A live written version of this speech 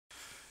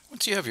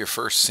Once you have your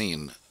first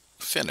scene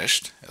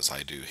finished, as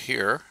I do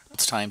here,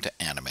 it's time to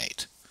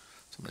animate.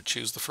 So I'm going to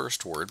choose the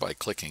first word by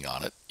clicking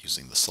on it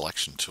using the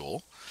selection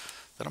tool.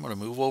 Then I'm going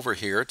to move over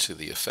here to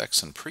the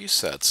Effects and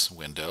Presets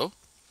window,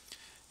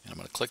 and I'm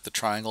going to click the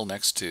triangle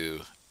next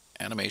to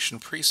Animation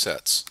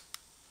Presets.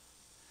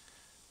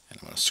 And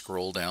I'm going to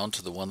scroll down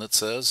to the one that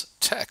says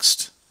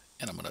Text,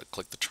 and I'm going to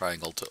click the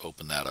triangle to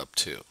open that up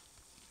too.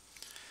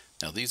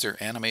 Now these are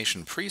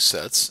animation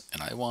presets,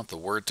 and I want the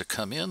word to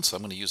come in, so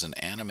I'm going to use an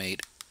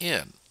animate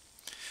in.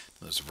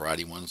 There's a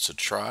variety of ones to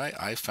try.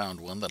 I found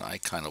one that I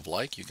kind of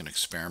like. You can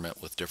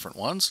experiment with different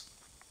ones.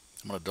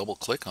 I'm going to double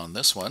click on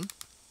this one.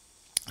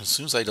 As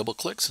soon as I double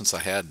click, since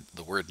I had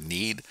the word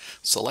need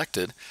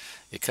selected,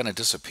 it kind of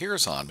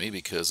disappears on me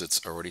because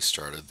it's already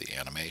started the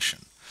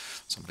animation.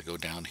 So I'm going to go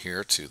down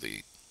here to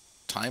the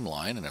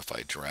timeline, and if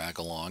I drag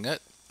along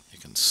it, you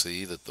can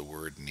see that the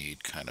word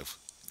need kind of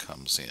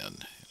comes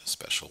in a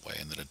special way,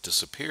 and then it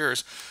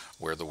disappears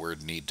where the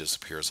word need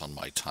disappears on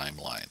my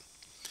timeline.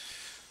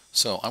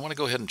 So I want to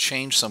go ahead and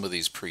change some of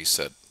these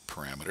preset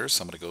parameters.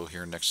 So I'm going to go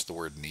here next to the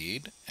word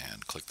need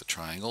and click the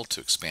triangle to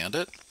expand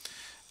it.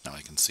 Now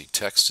I can see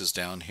text is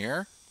down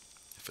here.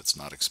 If it's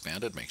not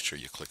expanded, make sure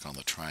you click on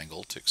the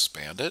triangle to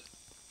expand it.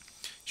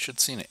 You should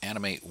see an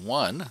animate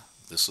 1.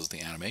 This is the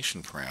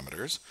animation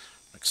parameters.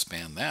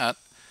 Expand that,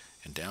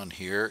 and down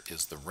here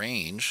is the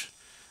range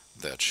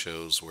that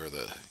shows where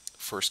the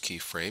first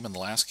keyframe and the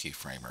last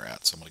keyframe are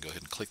at. So I'm going to go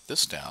ahead and click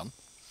this down,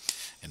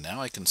 and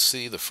now I can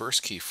see the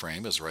first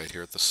keyframe is right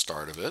here at the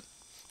start of it.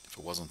 If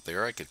it wasn't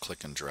there, I could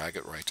click and drag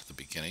it right to the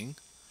beginning.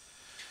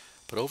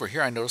 But over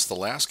here I notice the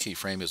last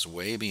keyframe is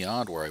way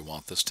beyond where I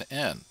want this to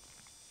end.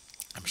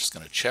 I'm just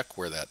going to check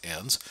where that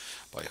ends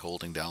by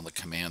holding down the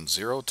Command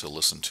 0 to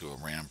listen to a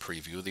RAM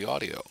preview of the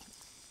audio.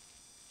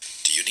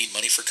 Do you need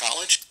money for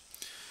college?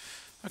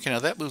 Okay, now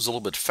that moves a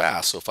little bit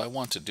fast, so if I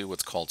want to do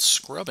what's called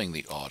scrubbing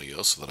the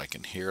audio so that I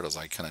can hear it as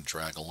I kind of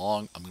drag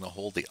along, I'm going to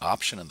hold the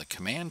Option and the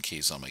Command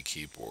keys on my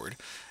keyboard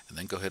and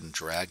then go ahead and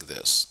drag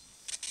this.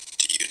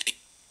 Do you need?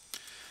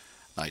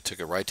 Now I took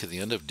it right to the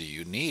end of Do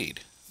You Need?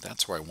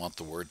 That's where I want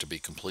the word to be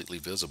completely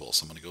visible.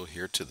 So I'm going to go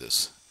here to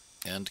this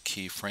end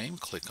keyframe,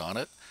 click on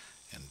it,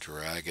 and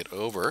drag it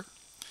over.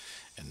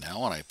 And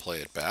now when I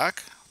play it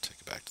back, I'll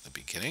take it back to the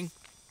beginning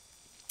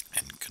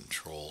and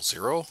Control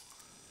 0.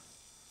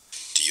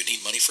 Do you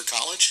need money for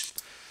college?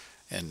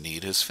 And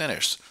need is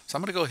finished. So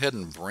I'm going to go ahead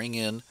and bring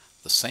in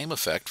the same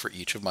effect for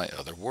each of my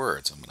other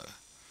words. I'm going to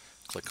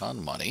click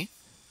on money,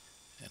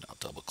 and I'll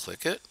double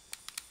click it.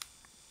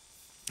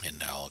 And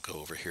now I'll go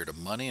over here to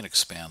money and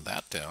expand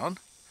that down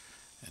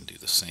and do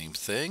the same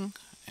thing,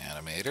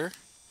 animator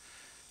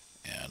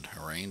and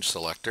arrange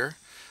selector.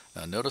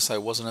 Now notice I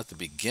wasn't at the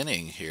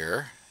beginning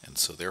here, and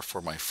so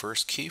therefore my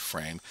first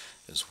keyframe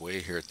is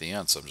way here at the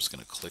end. So I'm just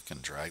going to click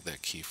and drag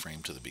that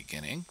keyframe to the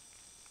beginning.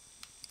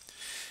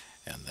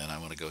 And then I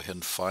want to go ahead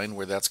and find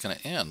where that's going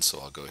to end. So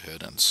I'll go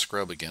ahead and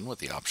scrub again with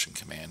the Option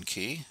Command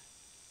key.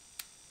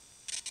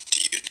 Do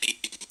you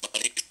need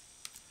money?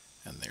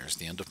 And there's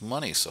the end of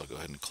money. So I'll go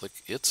ahead and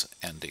click its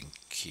ending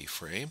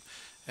keyframe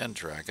and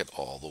drag it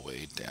all the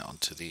way down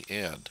to the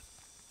end.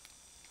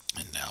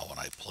 And now when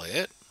I play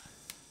it,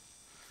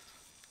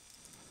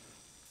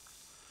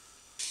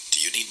 Do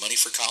you need money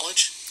for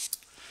college?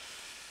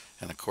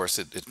 and of course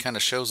it kind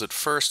of shows it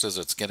first as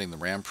it's getting the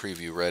RAM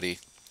preview ready.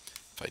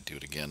 If I do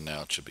it again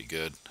now, it should be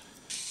good.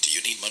 Do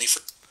you need money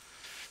for?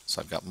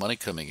 So I've got money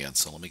coming in.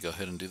 So let me go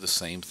ahead and do the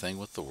same thing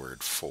with the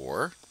word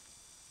for.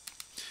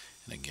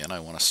 And again, I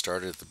want to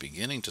start it at the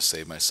beginning to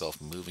save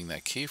myself moving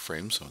that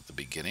keyframe. So at the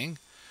beginning,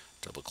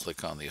 double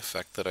click on the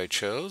effect that I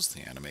chose,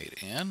 the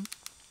animate in.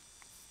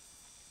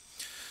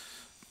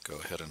 Go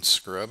ahead and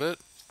scrub it.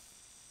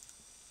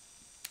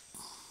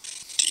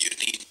 Do you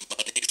need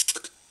money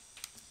for?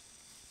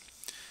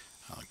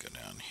 I'll go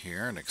down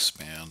here and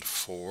expand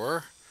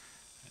for,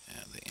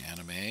 and the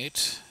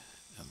animate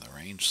and the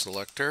range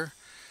selector,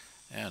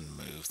 and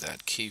move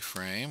that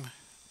keyframe.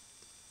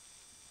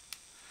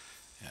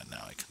 And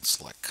now I can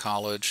select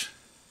college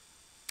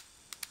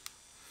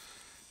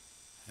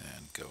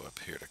and go up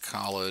here to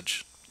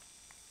college.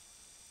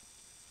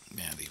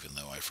 And even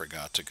though I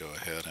forgot to go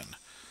ahead and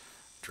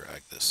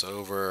drag this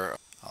over,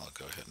 I'll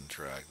go ahead and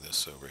drag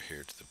this over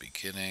here to the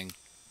beginning,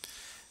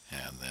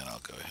 and then I'll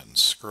go ahead and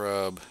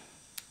scrub.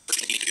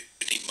 Do you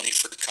need money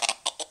for college?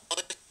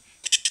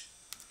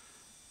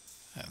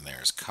 And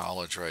there's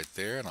college right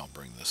there, and I'll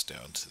bring this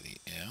down to the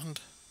end.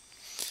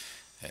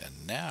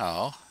 And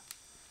now,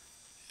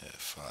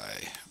 if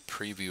I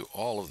preview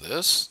all of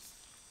this,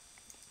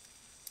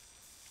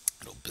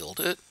 it'll build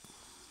it.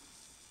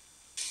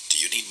 Do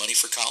you need money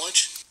for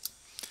college?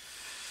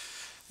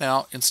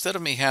 Now, instead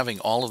of me having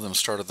all of them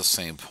start at the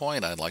same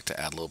point, I'd like to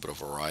add a little bit of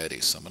variety.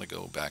 So I'm going to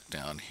go back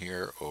down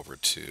here over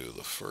to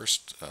the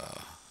first,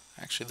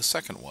 actually the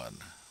second one,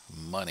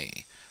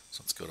 money.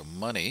 So let's go to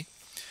money.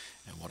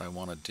 And what I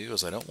want to do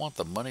is I don't want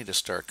the money to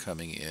start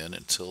coming in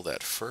until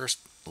that first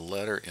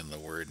letter in the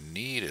word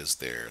need is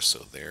there.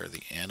 So there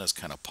the N is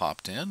kind of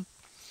popped in.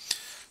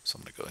 So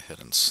I'm going to go ahead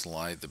and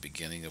slide the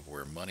beginning of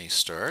where money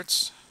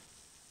starts.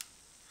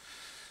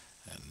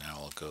 And now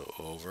I'll go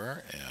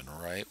over and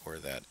right where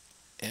that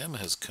M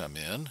has come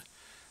in,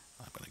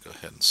 I'm going to go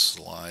ahead and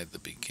slide the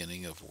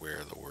beginning of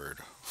where the word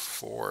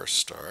for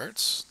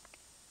starts.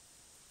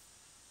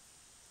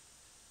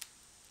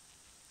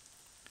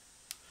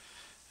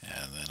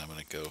 And then I'm going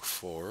to go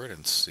forward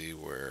and see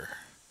where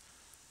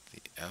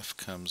the F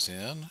comes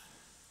in.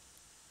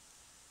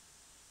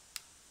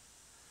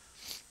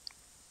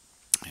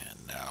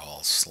 And now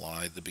I'll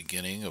slide the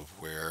beginning of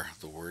where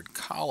the word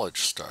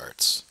college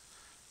starts.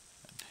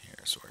 And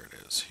here's where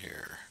it is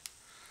here.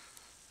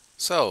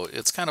 So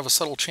it's kind of a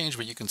subtle change,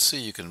 but you can see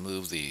you can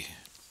move the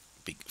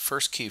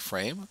first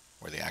keyframe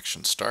where the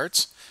action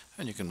starts,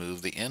 and you can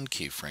move the end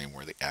keyframe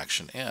where the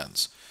action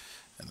ends.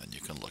 And then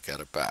you can look at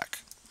it back.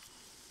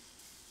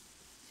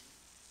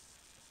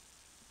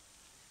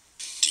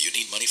 Do you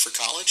need money for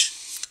college?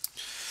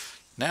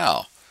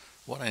 Now,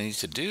 what I need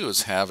to do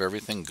is have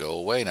everything go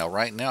away. Now,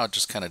 right now, it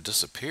just kind of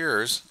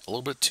disappears a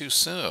little bit too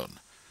soon.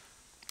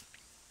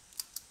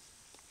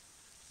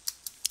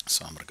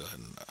 So I'm going to go ahead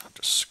and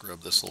just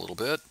scrub this a little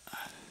bit.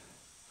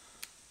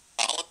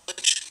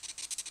 College?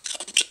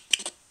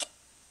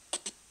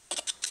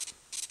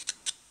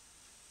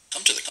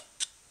 Come to the...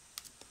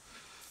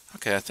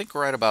 Okay, I think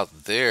right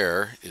about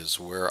there is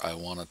where I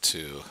want it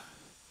to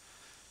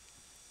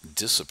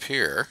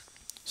disappear.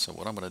 So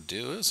what I'm going to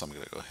do is I'm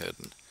going to go ahead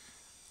and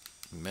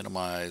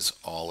minimize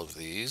all of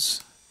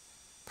these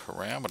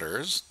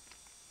parameters.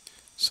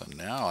 So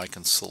now I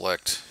can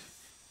select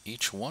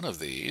each one of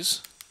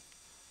these,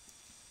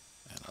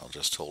 and I'll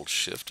just hold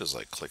Shift as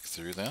I click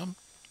through them.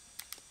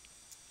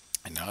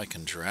 And now I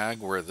can drag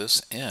where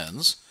this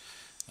ends.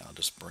 I'll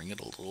just bring it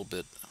a little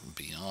bit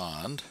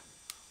beyond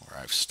where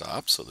I've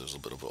stopped, so there's a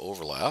bit of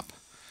overlap.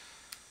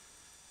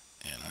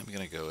 And I'm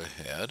going to go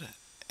ahead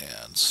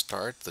and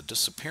start the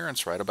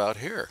disappearance right about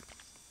here.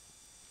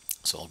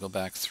 So I'll go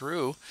back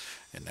through,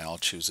 and now I'll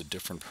choose a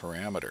different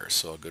parameter.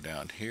 So I'll go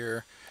down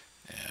here,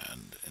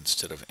 and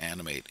instead of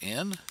animate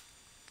in,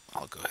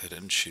 I'll go ahead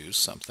and choose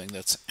something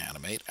that's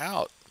animate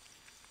out.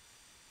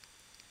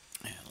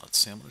 And let's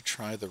see, I'm going to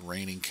try the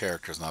raining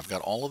characters. Now I've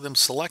got all of them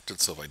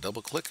selected, so if I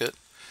double click it,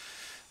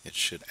 it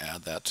should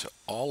add that to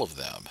all of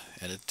them,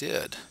 and it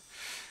did.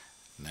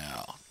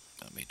 Now,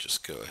 let me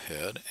just go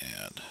ahead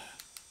and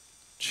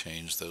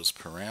change those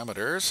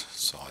parameters.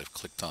 So I've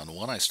clicked on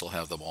one, I still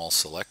have them all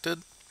selected.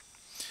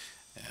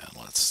 And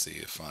let's see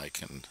if I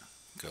can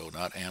go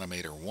not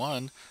animator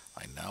 1,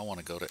 I now want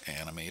to go to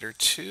animator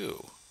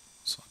 2.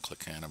 So I'll click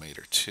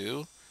animator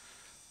 2,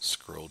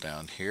 scroll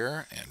down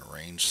here and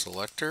range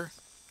selector.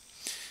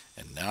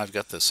 And now I've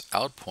got this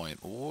out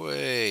point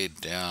way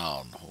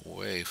down,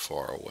 way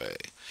far away.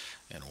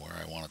 And where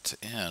I want it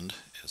to end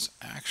is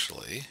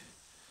actually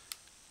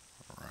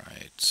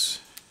right.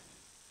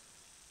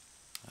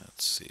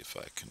 Let's see if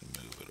I can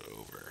move it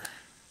over.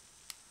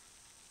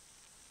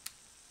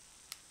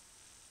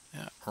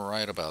 Yeah,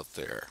 right about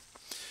there.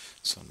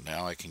 So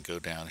now I can go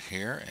down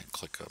here and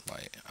click on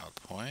my out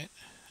point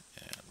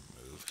and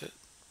move it.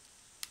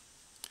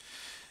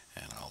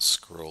 And I'll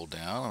scroll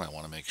down, and I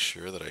want to make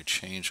sure that I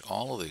change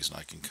all of these, and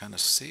I can kind of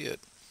see it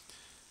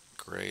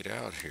grayed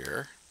out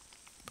here,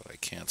 but I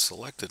can't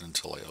select it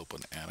until I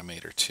open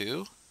Animator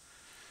 2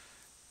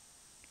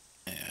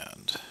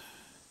 and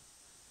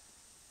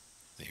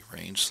the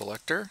range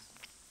selector.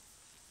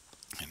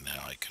 And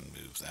now I can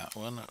move that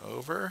one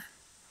over.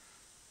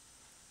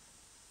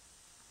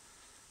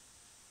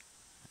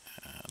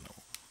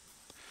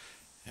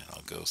 And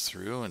I'll go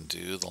through and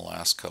do the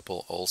last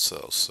couple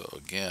also. So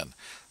again,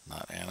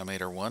 not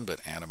animator 1,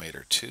 but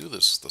animator 2.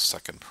 This is the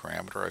second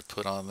parameter I've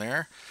put on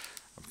there.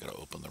 I'm going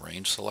to open the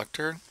range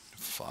selector,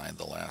 find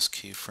the last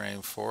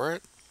keyframe for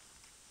it,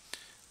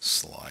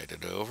 slide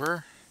it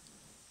over,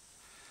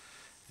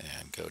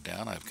 and go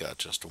down. I've got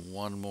just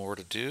one more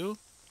to do.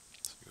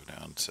 So go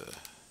down to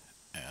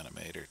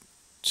animator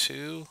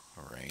 2,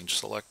 range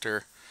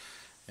selector,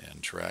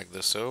 and drag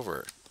this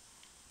over.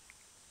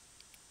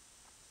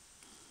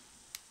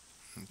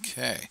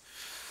 Okay,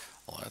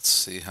 let's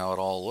see how it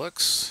all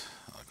looks.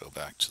 I'll go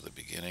back to the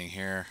beginning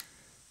here,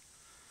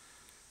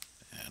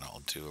 and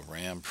I'll do a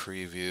RAM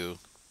preview.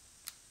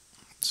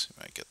 Let's see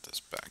if I get this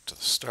back to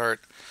the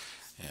start.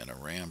 And a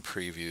RAM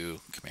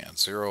preview, Command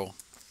 0.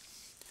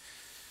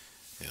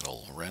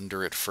 It'll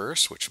render it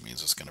first, which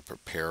means it's going to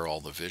prepare all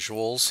the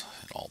visuals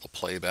and all the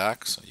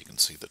playback. So you can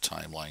see the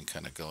timeline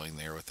kind of going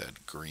there with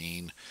that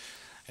green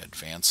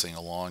advancing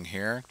along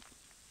here.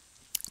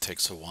 It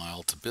takes a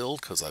while to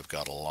build because I've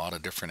got a lot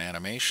of different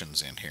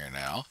animations in here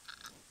now.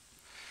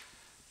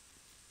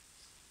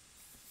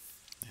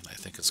 And I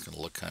think it's going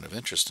to look kind of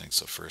interesting.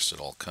 So first it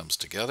all comes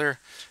together,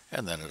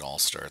 and then it all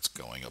starts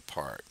going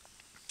apart.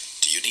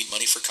 Do you need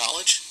money for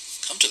college?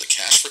 Come to the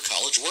Cash for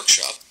College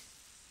workshop.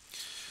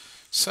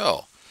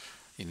 So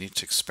you need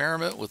to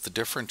experiment with the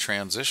different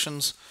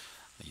transitions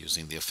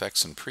using the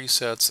effects and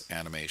presets,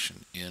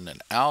 animation in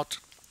and out,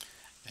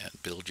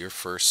 and build your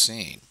first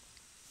scene.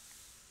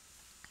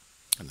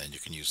 And then you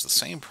can use the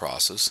same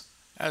process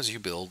as you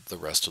build the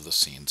rest of the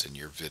scenes in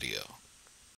your video.